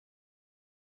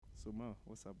So Ma,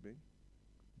 what's up, Bane?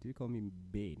 Do you call me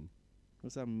Bane?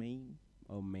 What's up, Main?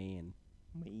 Oh, man.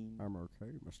 Main. I'm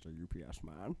okay, Mr. UPS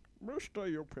man.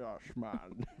 Mr. UPS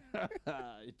man.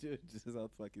 Dude,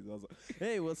 South Park is awesome.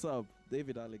 Hey, what's up?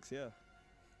 David Alex here.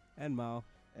 And Mao,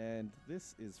 And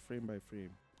this is Frame by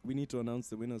Frame. We need to announce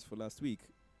the winners for last week.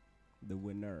 the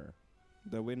winner,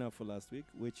 The winner for last week,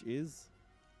 which is...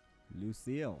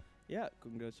 Lucille. Yeah,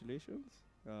 congratulations.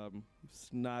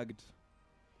 Snagged.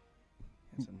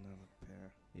 Here's another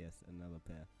pair. Yes, another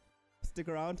pair. Stick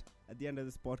around. At the end of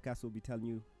this podcast,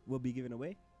 we'll be giving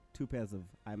away 2 pairs of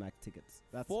IMAX tickets.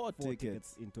 That's Four four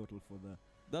tickets. in total for the...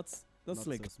 That's Not so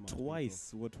like smart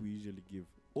twice what we usually give.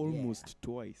 Almost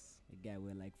twice. Again,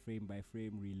 we're like frame by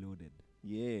frame reloaded.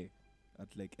 Yeah. At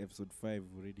like episode 5,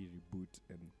 we already reboot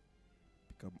and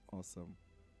become awesome.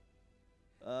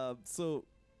 So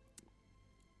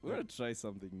we're gonna try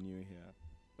something new here.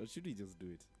 Or should we just do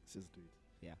it? Let's just do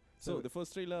it. Yeah. So the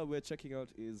first trailer we're checking out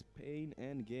is Pain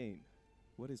and Gain.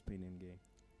 What is Pain and Gain?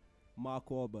 Mark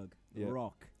Wahlberg, The Yeah.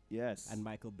 Rock, Yes. and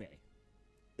Michael Bay.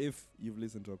 If you've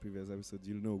listened to our previous episodes,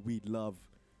 you'll know we love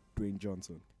Dwayne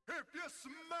Johnson. If you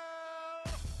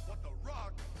smell what the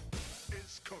rock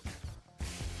is cooking.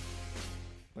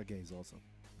 That guy is awesome.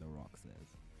 The Rock says.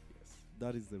 Yes.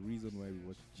 That is the reason why we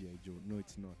watch G.I. Joe. No,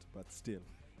 it's not. But still,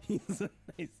 he's a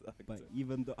nice actor. But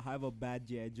even though, however bad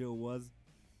G.I. Joe was,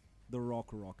 The Rock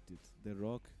rocked it. The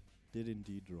Rock did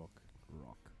indeed rock.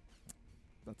 Rock.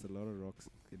 That's a lot of rocks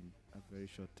in a very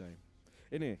short time.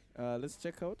 Anyway, let's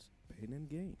check out Pain and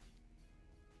Gain.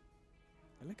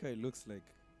 I like how it looks like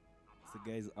it's the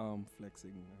guy's arm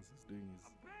flexing as he's doing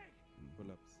his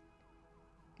pull-ups.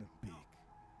 I'm big.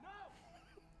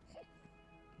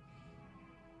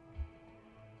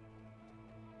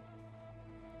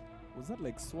 Was that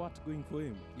like SWAT going for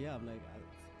him? Yeah, I'm like...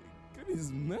 Could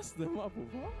he's messed them up,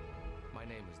 huh? My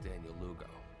name is Daniel Lugo,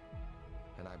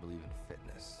 and I believe in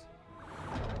fitness.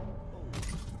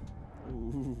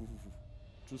 Ooh.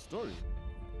 True story.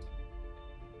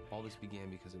 All this began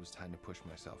because it was time to push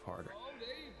myself harder. Oh, there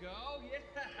you go. Yes.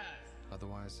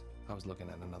 Otherwise, I was looking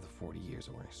at another 40 years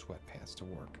of wearing sweatpants to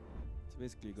work. So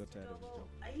basically, he got tired of his job.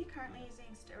 Are you currently using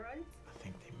steroids? I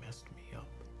think they messed me up.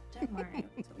 Don't worry,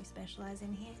 that's what we specialize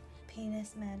in here.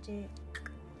 Penis magic.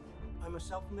 I'm a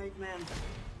self-made man.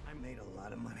 I made a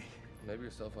lot of money. Maybe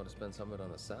yourself ought to spend some of it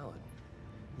on a salad.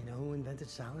 You know who invented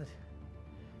salad?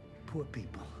 Poor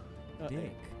people.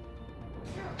 Dick.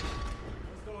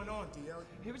 What's going on, DL?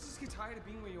 You ever just get tired of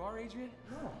being where you are, Adrian?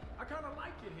 I kind of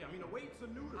like it here. I mean, the waits are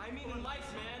new to I mean, in life,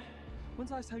 man. When's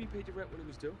the last time you paid your rent when it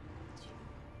was due?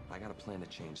 I got a plan to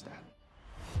change that.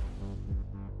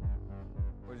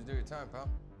 Where'd you do your time, pal?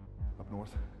 Up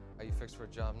north. Are you fixed for a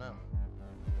job now?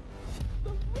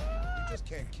 You just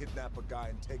can't kidnap a guy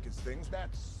and take his things.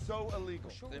 That's so illegal.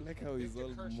 I like how he's all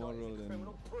moral and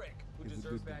criminal prick who he's a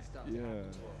deserves good- bad stuff. Yeah.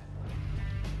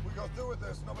 We go through with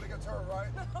this. Nobody gets hurt, right?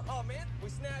 Oh man, we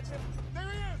snatch him. There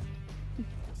he is!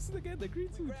 This is the guy that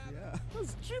greets you. grab Yeah.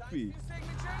 That's Sign trippy. few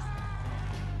signatures.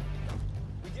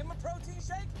 We give him a protein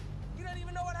shake. He doesn't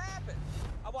even know what happened.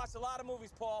 I watched a lot of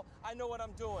movies, Paul. I know what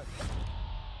I'm doing.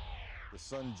 The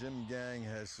Sun Gym Gang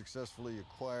has successfully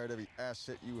acquired every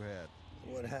asset you had.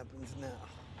 What happens now?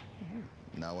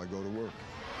 Now I go to work.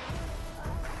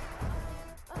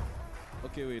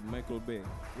 Okay, wait, Michael Bay.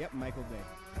 Yep, Michael Bay.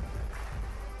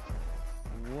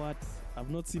 What? I've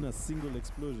not seen a single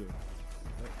explosion.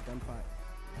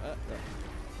 Gunfight.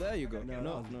 There you go. No, No,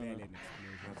 that was no. barely an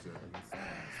explosion. That's it.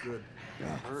 It's good. It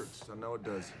hurts. I know it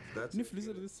does. That's And if you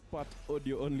listen to this part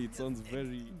audio only, it sounds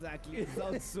very... Exactly. It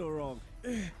sounds so wrong.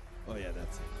 Oh yeah,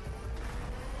 that's it.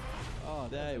 Oh,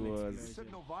 there it was.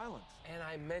 said no violence. And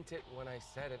I meant it when I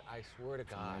said it, I swear to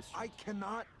God. I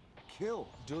cannot kill.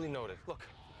 Duly noted. Look,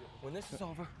 when this is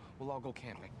over, we'll all go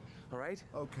camping. All right?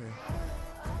 Okay.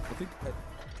 I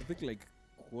think like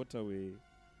quarter way,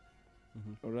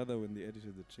 or rather when they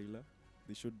edited the trailer,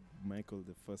 they showed Michael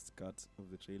the first cut of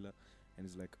the trailer, and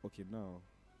he's like, okay, now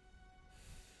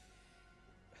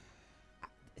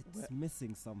It's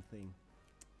missing something.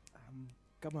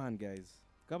 come on, guys.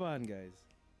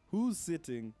 Who's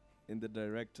sitting in the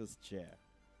director's chair?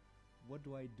 What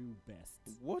do I do best?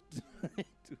 What do I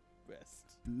do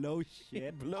best? Blow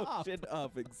shit Blow up. shit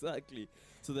up, exactly.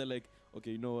 So they're like,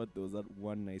 okay, you know what? There was that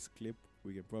one nice clip.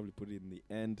 We can probably put it in the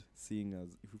end, seeing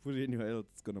as if we put it anywhere else,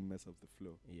 it's gonna mess up the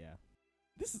flow. Yeah.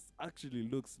 This actually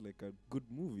looks like a good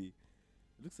movie.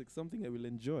 It looks like something I will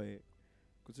enjoy,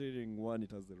 considering one,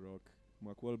 it has The Rock.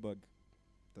 Mark Wahlberg,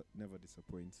 that never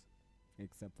disappoints.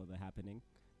 Except for The Happening.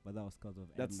 But that was because of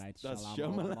That's M. Night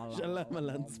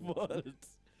Shyamalan's fault.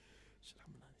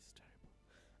 Shyamalan is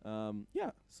terrible.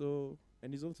 Yeah. So,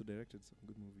 and he's also directed some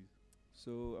good movies.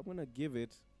 So I'm gonna give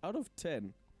it out of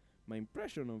 10. My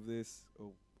impression of this,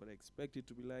 or what I expect it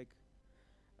to be like,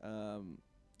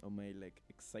 or my like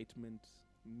excitement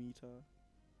meter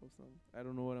or something. I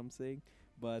don't know what I'm saying,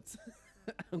 but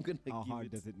I'm gonna How give hard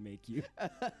it. does it make you?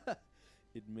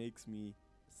 It makes me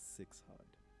 6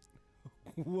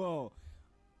 hard. Whoa.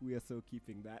 We are so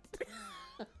keeping that.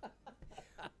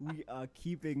 We are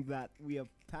keeping that. We are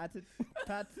patent.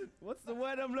 What's the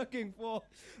word I'm looking for?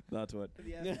 That one.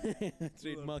 Yeah.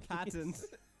 Trademark. Patent.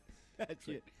 That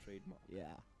shit. Trademark. Yeah.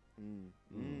 I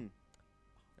am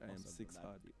Awesome 6 for that.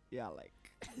 hard. Yeah, like.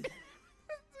 It's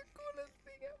the coolest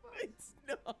thing ever. It's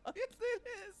not. Yes, it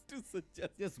is to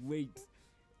suggest. Just wait.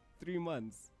 3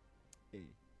 months. Hey.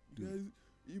 Dude.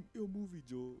 Guys, your movie,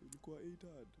 Joe, ilikuwa 8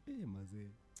 hard. Hey, mazee.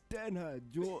 10 hard.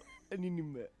 Joe.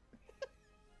 Anime.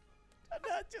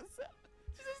 Not yourself.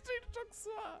 She's just trying to talk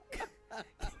swa.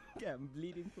 Yeah, I'm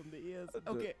bleeding from the ears.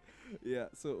 Okay. Yeah,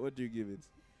 so what do you give it?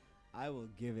 I will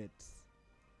give it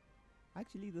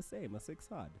actually the same, a 6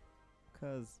 hard.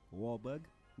 Because Wahlberg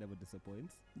never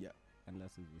disappoints. Yeah.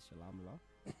 Unless it's with Shyamalan.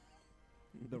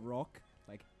 The Rock.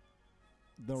 Like,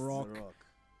 The Rock.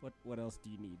 What else do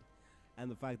you need? And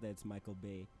the fact that it's Michael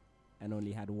Bay and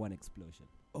only had 1 explosion.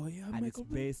 Oh, yeah, And it's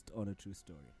based on a true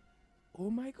story. Oh,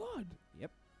 my God.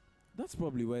 Yep. That's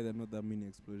probably why there are not that many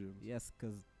explosions. Yes,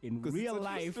 because in 'Cause real it's a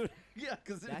true life, story. Yeah,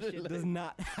 because that shit does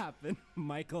not happen.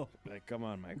 Michael, Like, come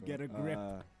on, Michael. Get a grip.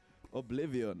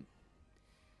 Oblivion.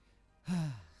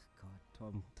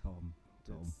 God, Tom.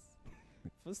 Yes.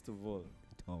 First of all,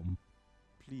 Tom.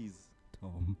 please,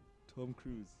 Tom.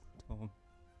 Cruise.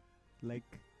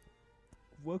 Like,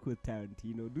 work with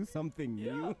Tarantino. Do something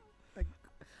new. Like,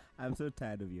 I'm so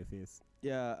tired of your face.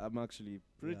 Yeah, I'm actually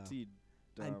pretty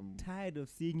I'm tired of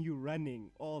seeing you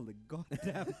running all the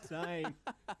goddamn time.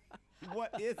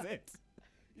 What is it?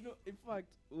 You know, in fact,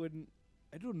 when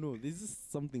I don't know, there's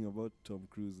just something about Tom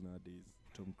Cruise nowadays.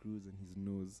 Tom Cruise and his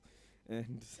nose,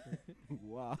 and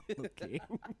Wow. Okay.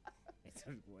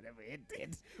 Whatever it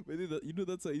did. but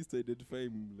that's how I used to identify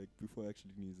him, like before I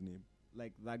actually knew his name.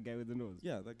 Like that guy with the nose.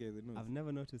 Yeah, that guy with the nose. I've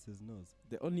never noticed his nose.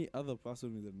 The only other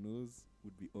person with a nose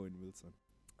would be Owen Wilson.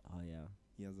 Oh yeah.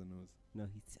 He has a nose. No,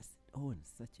 he's just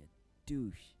such a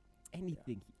douche.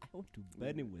 Anything. I want to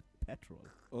burn him with petrol.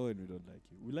 Owen, we don't like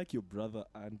you. We like your brother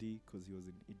Andy because he was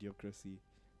in Idiocracy,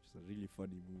 which is a really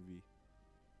funny movie,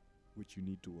 which you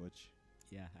need to watch.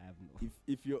 Yeah, I have no.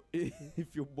 If you're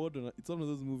if you're bored on it's one of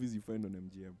those movies you find on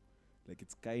MGM. Like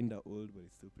it's kinda old, but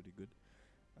it's still pretty good.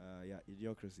 Yeah,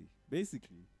 Idiocracy.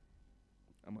 Basically,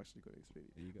 I'm actually gonna explain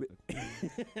it.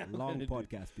 You got long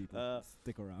podcast, people.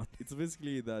 Stick around. It's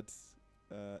basically that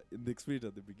in the explain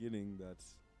at the beginning that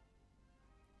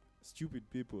stupid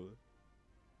people,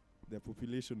 their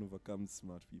population overcomes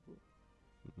smart people.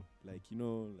 Like, you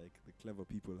know, like the clever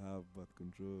people have birth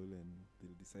control and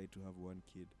they'll decide to have 1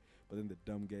 kid. But then the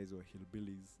dumb guys who are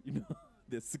hillbillies, you know,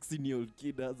 their 16-year-old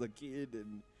kid has a kid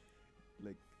and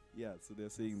like, yeah, so they're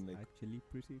saying like, Actually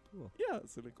pretty cool. yeah,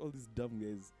 so like all these dumb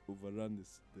guys overrun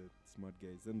the smart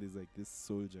guys. Then there's like this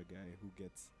soldier guy who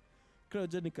gets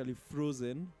cryogenically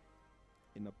frozen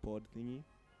in a pod thingy,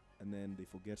 and then they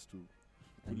forget to pull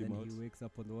And him then out. he wakes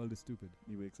up on the world is stupid.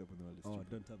 He wakes up and all this. Oh,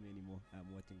 don't tell me anymore.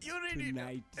 I'm watching You that really know.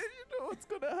 tonight. And you know what's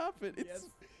gonna happen.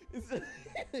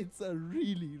 It's a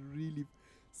really, really.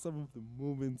 Some of the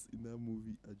moments in that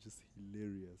movie are just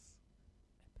hilarious.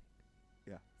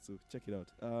 Yeah, so check it out.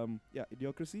 Yeah,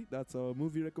 Idiocracy. That's our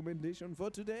movie recommendation for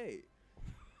today.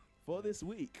 For this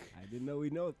week. I didn't know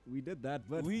we did that,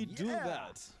 but We do yeah.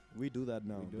 that. We do that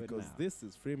now We do it because now. this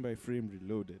is Frame by Frame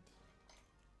Reloaded.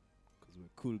 Because we're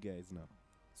cool guys now.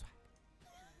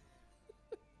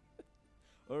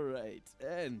 All right,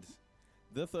 and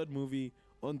the third movie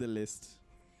on the list,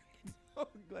 Oh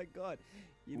my god.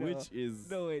 You know, which is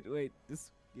no, wait.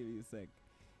 Just give me a sec.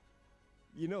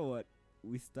 You know what?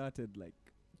 We started like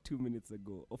 2 minutes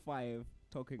ago or 5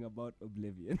 talking about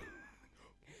Oblivion.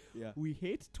 yeah. We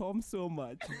hate Tom so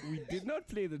much. We did not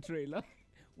play the trailer.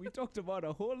 We talked about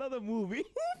a whole other movie.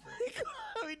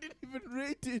 We didn't even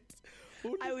rate it.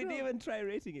 I would even try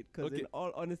rating it because, Okay. in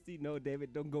all honesty, no,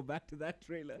 David, don't go back to that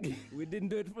trailer. We didn't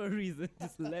do it for a reason.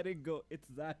 Just let it go. It's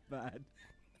that bad.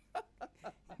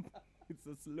 It's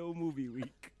a slow movie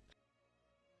week.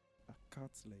 A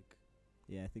cat's like,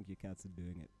 Yeah, I think your cats are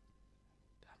doing it.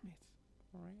 damn it.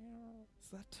 It's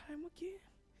that time again.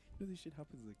 You know this shit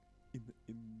happens like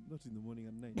not in the morning,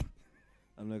 at night.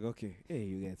 I'm like, okay, hey,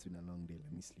 you guys, it's been a long day.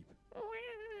 Let me sleep.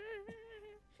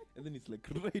 And then it's like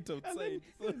right outside. And then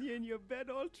So you're in your bed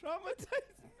all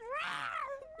traumatized.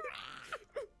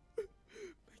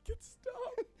 make it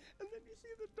stop. And then you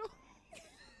see the door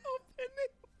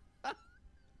opening.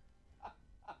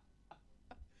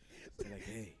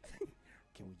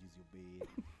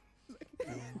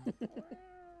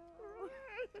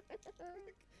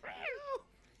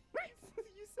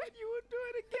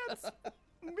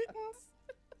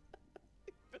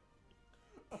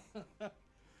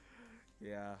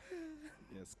 Yeah.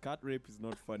 Yes, cat rape is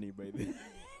not funny by the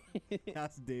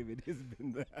Ask David, he's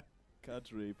been there. Cat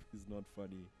rape is not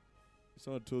funny. If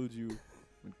someone told you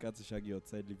when cats are shaggy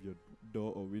outside, leave your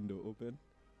door or window open,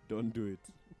 don't do it.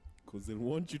 Because they'll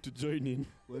want you to join in.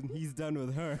 When he's done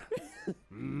with her,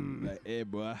 Like, hey,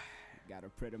 boy. got a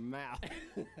pretty mouth.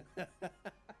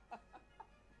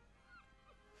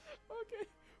 Okay,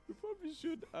 we probably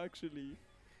should actually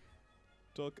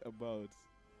talk about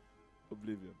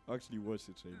Oblivion. Actually watch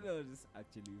it right now. No, just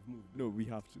actually, we've moved. No, we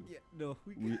have to. Yeah, no,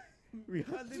 we We, we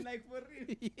have As in, like, for real.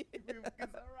 It's a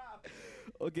wrap.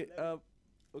 Okay,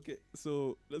 okay,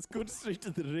 so let's go straight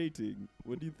to the rating.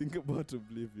 What do you think about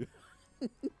Oblivion?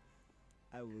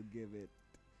 I will give it.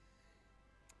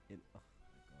 Oh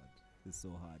my god, this is so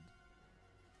hard.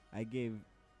 I gave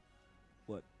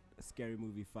Scary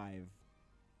Movie 5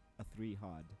 a 3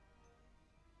 hard.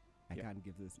 I Yeah. can't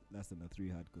give this less than a 3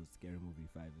 hard because Scary Movie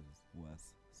 5 is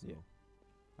worse. So Yeah.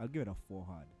 I'll give it a 4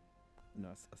 hard. No,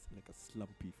 it's like a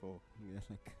slumpy 4. Yeah,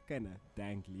 like kind of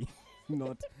dangly,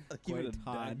 not Give it quite a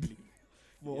hard. dangly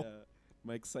 4. Yeah,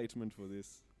 my excitement for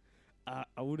this. I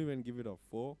wouldn't even give it a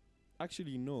 4.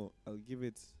 Actually, no, I'll give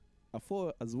it a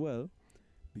 4 as well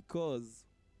because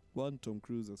one, Tom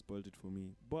Cruise has spoiled it for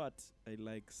me, but I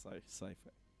like sci-fi.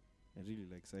 I really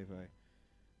like sci-fi,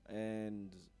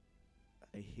 and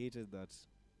I hated that.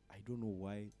 I don't know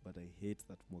why, but I hate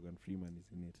that Morgan Freeman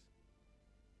is in it.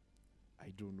 I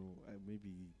don't know.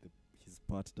 Maybe his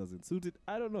part doesn't suit it.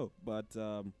 I don't know, but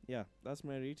yeah, that's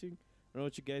my rating. I don't know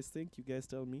what you guys think. You guys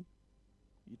tell me.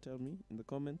 You tell me in the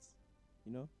comments.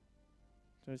 You know,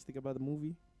 trying to think about the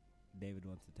movie. David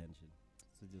wants attention,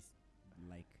 so just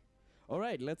like. All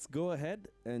right, let's go ahead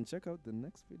and check out the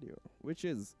next video, which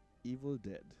is Evil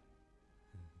Dead.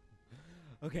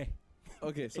 Okay.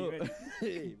 Okay, so ready?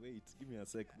 hey, wait, give me a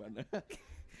sec, man.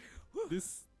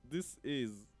 this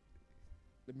is.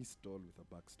 Let me stall with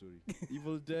a backstory.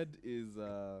 Evil Dead is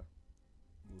a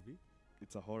Movie.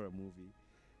 It's a horror movie.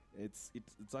 It's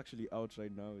actually out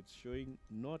right now. It's showing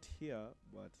not here,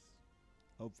 but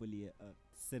Hopefully a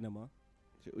cinema.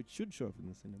 it should show up in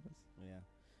the cinemas. Yeah.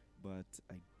 But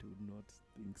I do not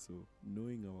think so.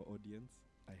 Knowing our audience,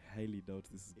 I highly doubt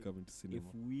this is coming to cinema.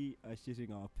 If we are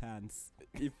shitting our pants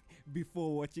If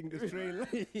before watching the trailer.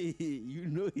 you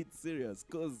know it's serious,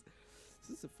 because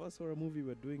this is the first horror movie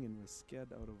we're doing and we're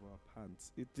scared out of our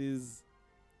pants. It is.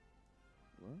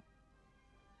 What?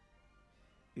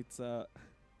 It's a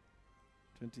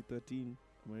 2013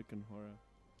 American horror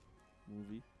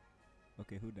movie.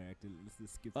 Okay, who directed it? Let's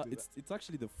just skip to It's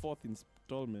actually the 4th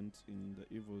installment in the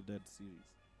Evil Dead series.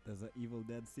 There's an Evil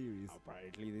Dead series.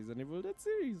 Apparently, there's an Evil Dead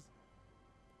series.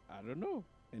 I don't know,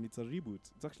 and it's a reboot.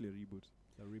 It's actually a reboot.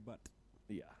 A rebut.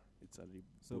 Yeah, it's a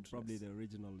reboot. So probably the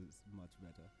original is much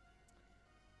better.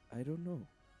 I don't know.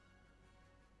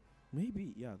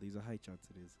 Maybe, yeah, there's a high chance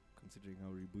it is, considering how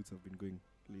reboots have been going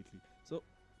lately. So,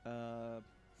 Are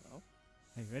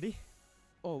you ready?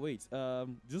 oh wait,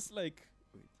 just like,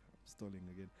 wait, I'm stalling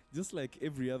again. Just like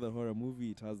every other horror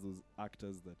movie, it has those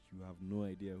actors that you have no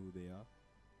idea who they are,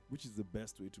 which is the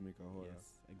best way to make a horror. Yes,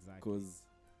 exactly. Because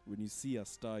when you see a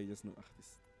star, you just know,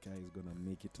 this guy is gonna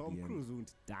make it to Tom the Cruise end.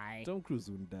 won't die. Tom Cruise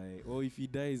won't die, or if he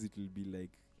dies, it will be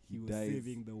like he was dies.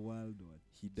 saving the world. What?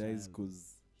 He dies child.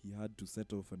 because he had to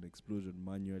set off an explosion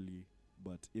manually,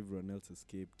 but everyone else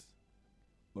escaped.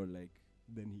 Or like,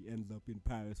 Then he ends up in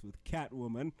Paris with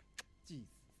Catwoman. Jeez.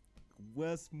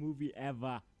 Worst movie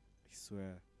ever. I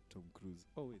swear, Tom Cruise.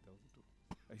 Oh wait, that was Tom.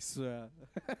 I swear,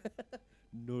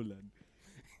 Nolan.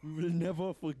 We will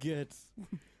never forget.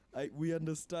 We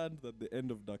understand that the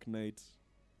end of Dark Knight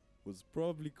was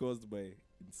probably caused by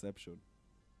Inception,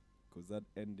 because that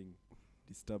ending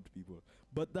disturbed people.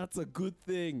 But that's a good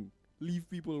thing. Leave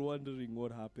people wondering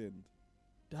what happened.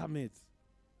 Damn it,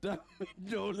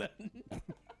 Nolan. I'm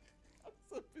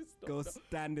so pissed off Go now.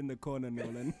 stand in the corner,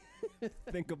 Nolan.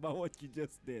 Think about what you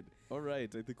just did. All right,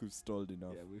 I think we've stalled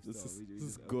enough. Yeah, we've Let's stalled. just- We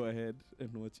let's just- go ahead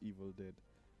and watch Evil Dead.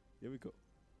 Here we go.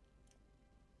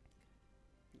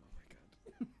 Oh my god.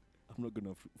 I'm not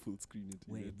gonna full screen it.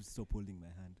 Wait, yet. stop holding my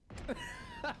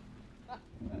hand.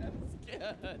 I'm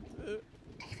scared.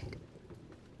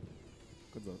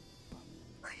 What's up?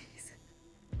 Please.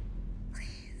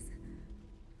 Please.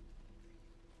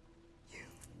 You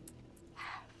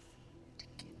have to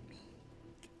get me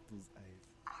Those eyes.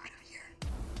 out of here.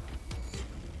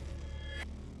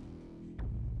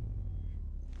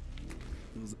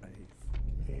 Those eyes.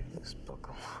 Leave this book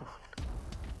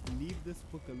alone. Leave this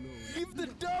book alone. Leave the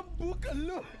damn book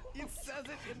alone. It says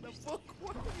it in the book.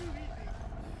 What are you reading?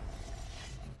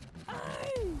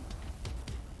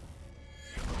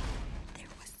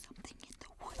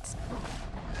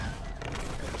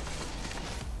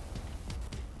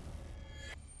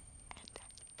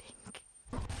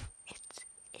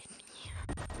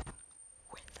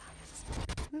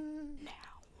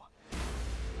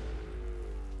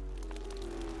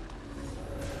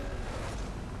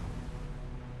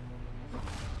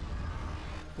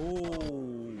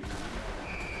 Oh,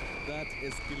 that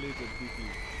escalated quickly.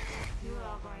 You are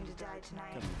all going to die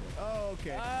tonight. Oh,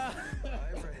 okay.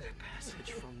 I've read a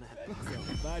passage from that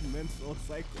book. Bad menstrual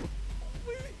cycle.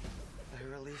 I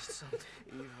released something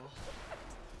evil.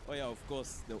 Oh yeah, of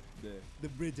course. The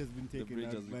bridge has been taken bridge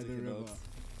out has been by the taken river. out.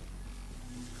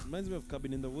 Reminds me of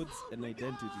Cabin in the Woods and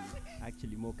Identity.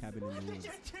 Actually, more Cabin in the Woods.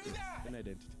 And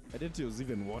Identity. Identity was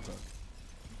even water.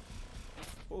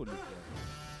 Holy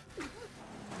crap.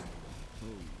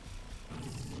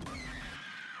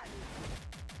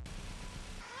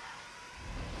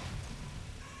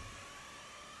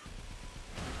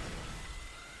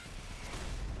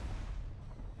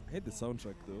 I hate the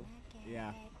soundtrack though.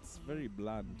 Yeah, It's very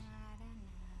bland.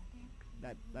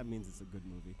 that means it's a good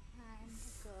movie.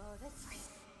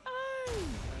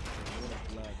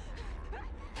 Blood.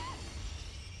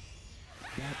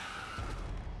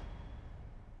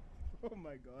 Oh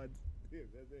my god.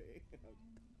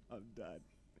 I'm done.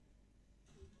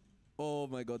 Oh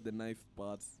my god, the knife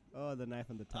parts. Oh, the knife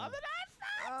on the tongue.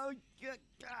 Oh, good.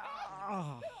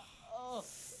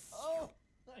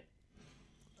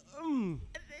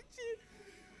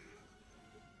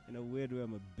 In a weird way,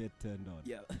 I'm a bit turned on.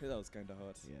 Yeah, that was kind of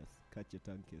hot. Yes, cut your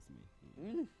tongue, kiss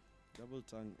me. Double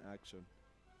tongue action.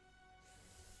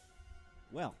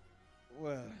 Well,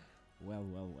 Well,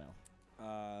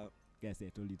 guys, I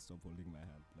told you to stop holding my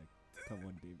hand. Like, come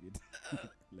on, David.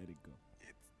 Let it go.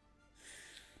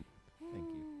 Thank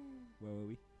you. Where were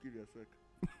we? give me a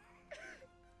sec.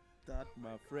 That,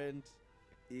 my friend,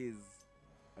 is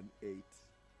an 8.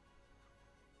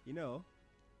 You know,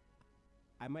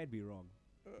 I might be wrong,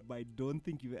 but I don't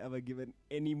think you've ever given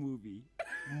any movie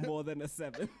more than a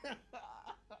 7.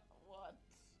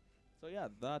 So yeah,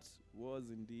 that was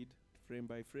indeed frame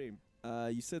by frame.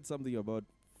 You said something about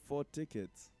 4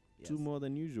 tickets. Yes. 2 more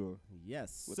than usual.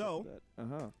 Yes. What's So, up with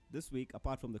that? this week,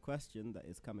 apart from the question that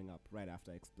is coming up right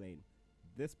after I explain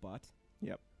this part,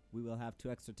 Yep. we will have 2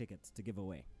 extra tickets to give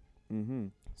away. Mm-hmm.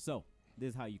 So, this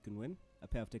is how you can win a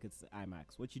pair of tickets to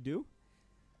IMAX. What you do,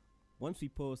 once we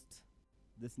post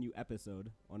this new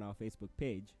episode on our Facebook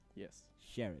page, Yes.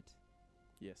 share it.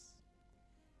 Yes.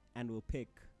 And we'll pick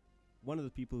one of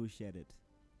the people who shared it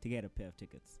to get a pair of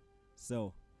tickets.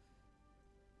 So,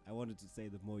 I wanted to say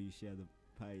the more you share, the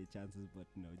higher your chances, but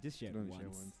no, just share it Don't once. share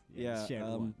once. Yeah, just share it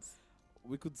Yeah, once.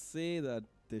 We could say that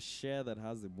the share that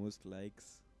has the most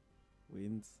likes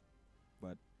wins,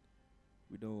 but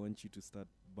we don't want you to start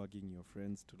bugging your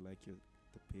friends to like the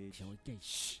page. Okay,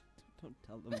 shh. Don't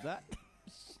tell them that.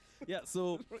 Yeah,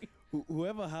 so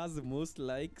whoever has the most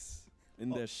likes in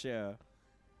their share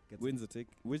Gets wins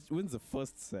wins the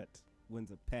first set.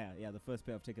 wins a pair. Yeah, the first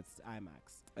pair of tickets to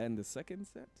IMAX. And the second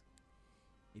set,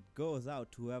 It goes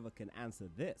out to whoever can answer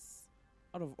this.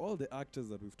 out of all the actors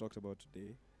that we've talked about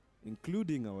today,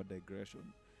 including our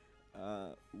digression,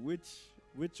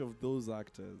 which of those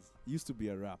actors used to be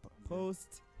a rapper?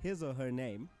 Post his or her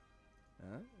name.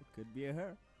 It could be a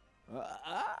her.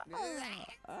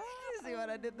 See what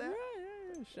I did there?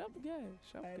 Yeah, sharp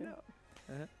guy. I guy.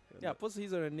 know. Yeah, post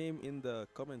his or her name in the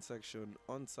comment section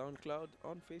on SoundCloud,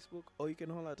 on Facebook, or you can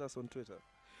holler at us on Twitter.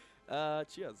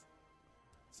 Cheers.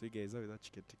 So you guys, how is that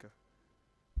chicken tikka?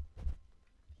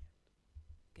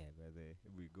 Okay, here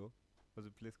we go. What's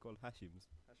a place called Hashim's?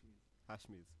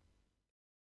 Hashmi's.